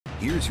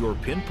Here's your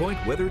Pinpoint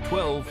Weather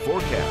 12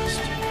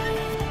 forecast.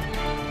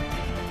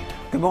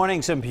 Good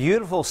morning. Some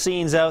beautiful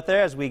scenes out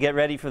there as we get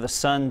ready for the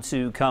sun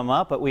to come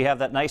up, but we have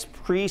that nice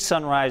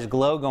pre-sunrise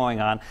glow going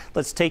on.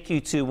 Let's take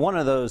you to one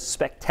of those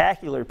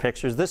spectacular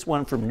pictures, this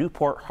one from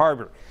Newport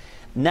Harbor.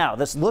 Now,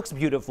 this looks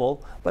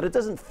beautiful, but it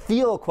doesn't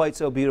feel quite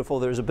so beautiful.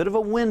 There's a bit of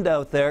a wind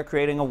out there,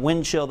 creating a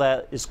wind chill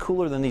that is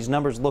cooler than these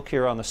numbers look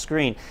here on the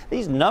screen.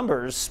 These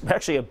numbers are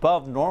actually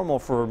above normal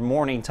for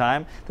morning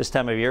time this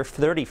time of year.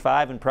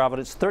 35 in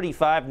Providence,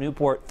 35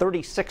 Newport,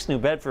 36 New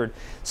Bedford,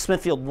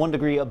 Smithfield 1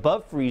 degree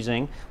above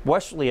freezing,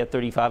 Westerly at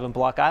 35, and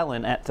Block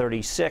Island at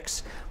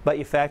 36. But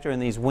you factor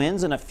in these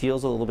winds and it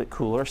feels a little bit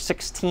cooler.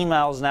 16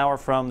 miles an hour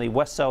from the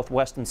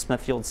west-southwest in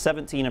Smithfield,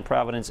 17 in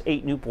Providence,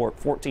 8 Newport,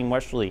 14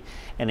 Westerly,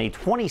 and a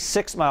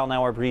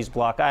 26-mile-an-hour breeze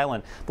Block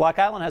Island. Block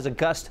Island has a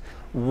gust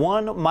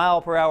 1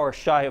 mile per hour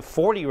shy of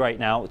 40 right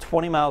now.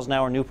 20 miles an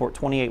hour Newport,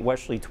 28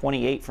 Westerly,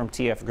 28 from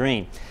TF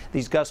Green.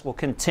 These gusts will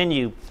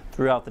continue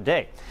throughout the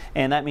day,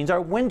 and that means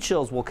our wind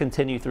chills will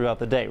continue throughout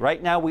the day.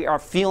 Right now we are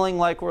feeling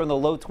like we're in the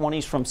low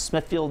 20s from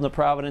Smithfield to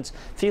Providence,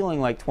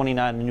 feeling like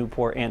 29 in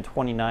Newport and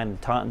 29 in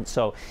Taunton.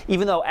 So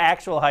even though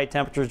actual high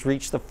temperatures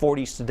reach the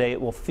 40s today,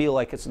 it will feel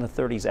like it's in the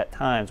 30s at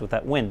times with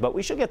that wind, but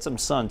we should get some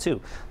sun too.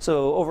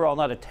 So overall,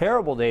 not a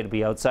terrible day to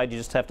be outside. You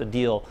just have to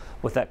deal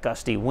with that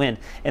gusty wind,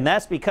 and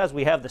that's because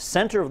we have the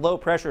center of low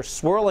pressure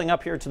swirling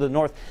up here to the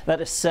north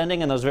that is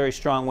sending in those very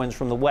strong winds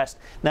from the west.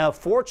 Now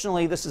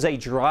fortunately, this is a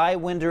dry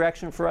wind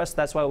direction for us.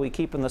 That's why we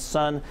keep in the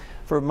sun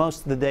for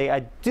most of the day.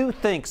 I do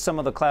think some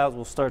of the clouds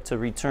will start to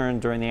return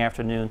during the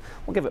afternoon.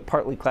 We'll give it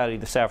partly cloudy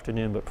this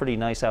afternoon, but pretty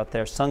nice out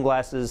there.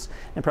 Sunglasses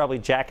and probably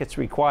jackets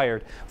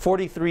required.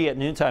 43 at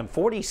noontime,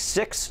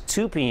 46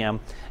 2 p.m.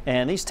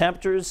 and these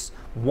temperatures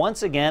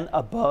once again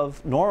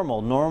above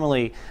normal.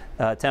 Normally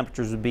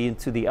temperatures would be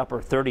into the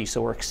upper 30s,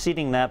 so we're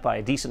exceeding that by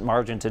a decent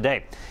margin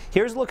today.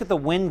 Here's a look at the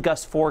wind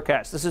gust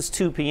forecast. This is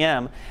 2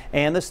 p.m.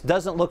 and this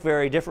doesn't look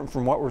very different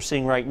from what we're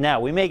seeing right now.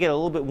 We may get a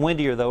little bit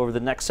windier though over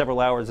the next several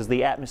hours as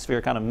the atmosphere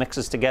kind of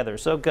mixes together.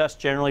 So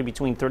gusts generally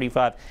between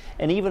 35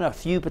 and even a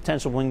few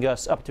potential wind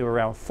gusts up to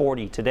around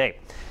 40 today.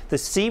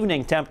 This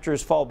evening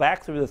temperatures fall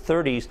back through the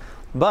 30s,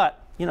 but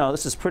you know,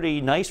 this is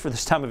pretty nice for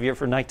this time of year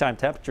for nighttime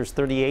temperatures.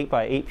 38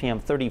 by 8 p.m.,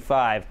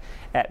 35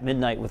 at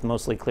midnight with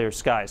mostly clear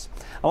skies.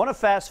 I want to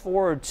fast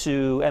forward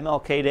to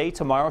MLK Day.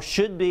 Tomorrow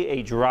should be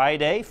a dry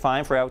day,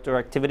 fine for outdoor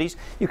activities.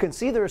 You can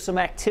see there is some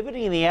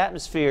activity in the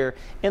atmosphere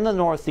in the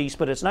northeast,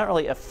 but it's not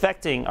really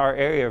affecting our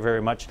area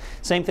very much.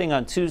 Same thing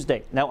on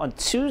Tuesday. Now on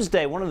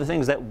Tuesday, one of the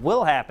things that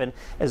will happen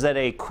is that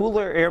a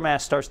cooler air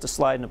mass starts to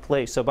slide into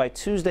place. So by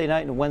Tuesday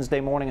night and Wednesday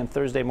morning and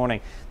Thursday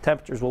morning,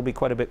 temperatures will be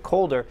quite a bit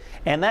colder,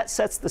 and that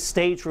sets the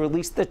stage for at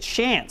least the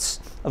chance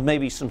of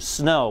maybe some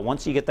snow.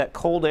 Once you get that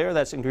cold air,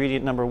 that's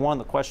ingredient number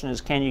one. The question is,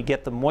 can you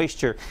get the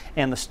moisture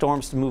and the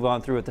storms to move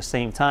on through at the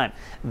same time?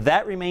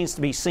 That remains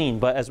to be seen,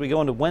 but as we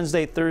go into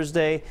Wednesday,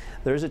 Thursday,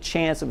 there's a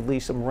chance of at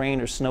least some rain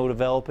or snow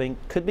developing.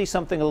 Could be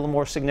something a little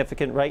more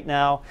significant right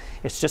now.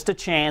 It's just a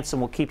chance,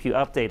 and we'll keep you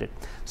updated.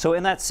 So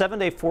in that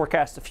 7-day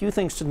forecast, a few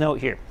things to note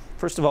here.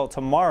 First of all,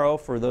 tomorrow,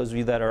 for those of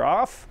you that are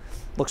off,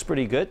 looks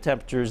pretty good.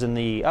 Temperatures in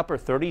the upper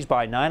 30s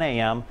by 9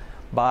 a.m.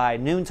 By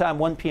noontime,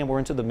 1 p.m., we're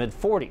into the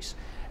mid-40s.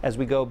 As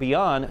we go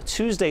beyond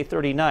Tuesday,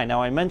 39.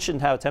 Now, I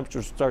mentioned how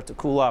temperatures start to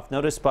cool off.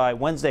 Notice by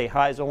Wednesday,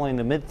 highs only in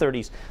the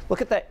mid-30s.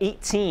 Look at that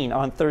 18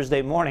 on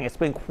Thursday morning. It's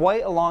been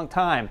quite a long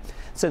time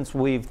since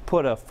we've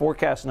put a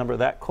forecast number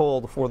that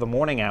cold for the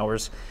morning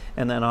hours.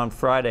 And then on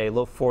Friday,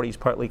 low 40s,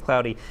 partly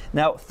cloudy.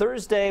 Now,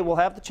 Thursday, we'll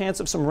have the chance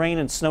of some rain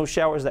and snow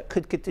showers that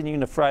could continue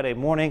into Friday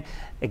morning.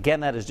 Again,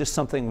 that is just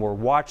something we're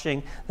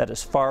watching. That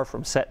is far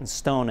from set in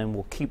stone, and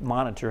we'll keep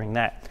monitoring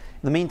that.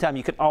 In the meantime,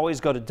 you can always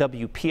go to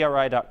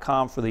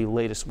WPRI.com for the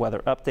latest weather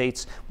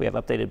updates. We have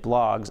updated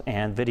blogs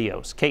and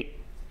videos. Kate.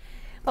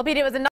 Well, Pete, it was a